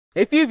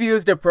If you've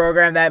used a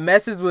program that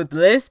messes with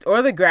list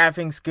or the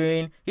graphing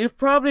screen, you've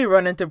probably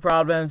run into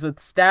problems with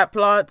stat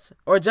plots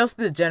or just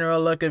the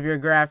general look of your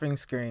graphing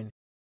screen.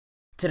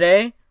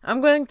 Today, I'm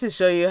going to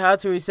show you how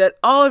to reset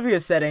all of your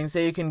settings so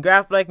you can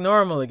graph like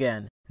normal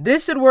again.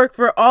 This should work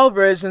for all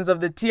versions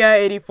of the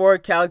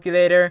TI-84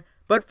 calculator,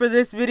 but for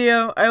this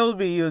video, I will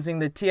be using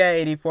the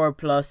TI-84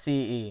 Plus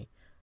CE.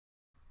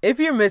 If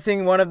you're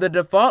missing one of the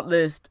default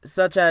lists,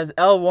 such as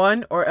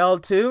L1 or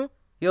L2,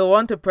 you'll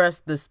want to press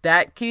the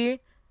Stat key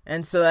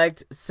and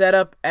select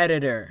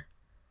SetUpEditor.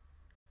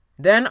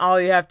 Then all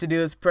you have to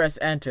do is press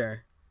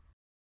Enter.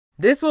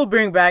 This will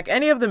bring back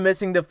any of the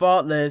missing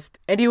default list,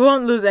 and you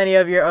won't lose any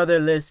of your other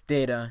list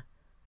data.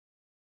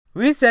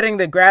 Resetting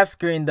the graph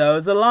screen though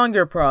is a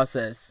longer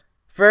process.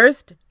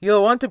 First,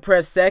 you'll want to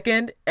press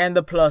second and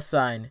the plus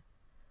sign.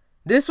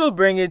 This will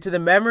bring you to the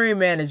memory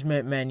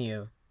management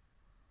menu.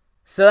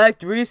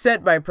 Select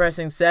Reset by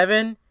pressing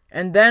 7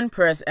 and then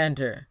press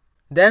Enter.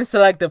 Then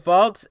select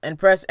Defaults and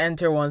press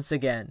Enter once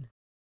again.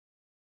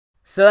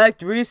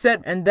 Select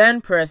Reset and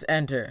then press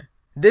Enter.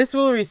 This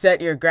will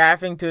reset your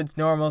graphing to its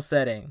normal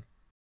setting.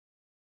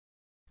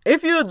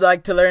 If you would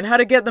like to learn how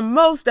to get the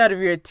most out of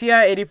your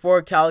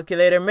TI-84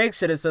 calculator, make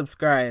sure to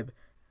subscribe.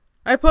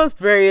 I post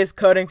various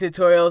coding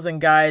tutorials and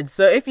guides,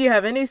 so if you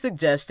have any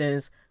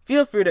suggestions,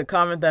 feel free to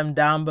comment them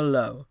down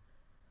below.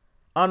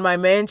 On my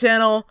main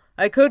channel,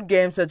 I code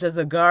games such as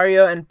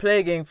Agario and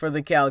Plaguing for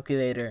the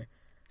calculator.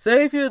 So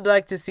if you would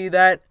like to see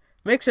that,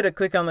 make sure to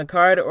click on the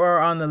card or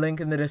on the link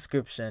in the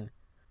description.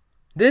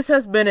 This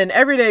has been an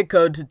everyday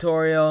code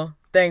tutorial.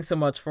 Thanks so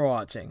much for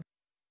watching.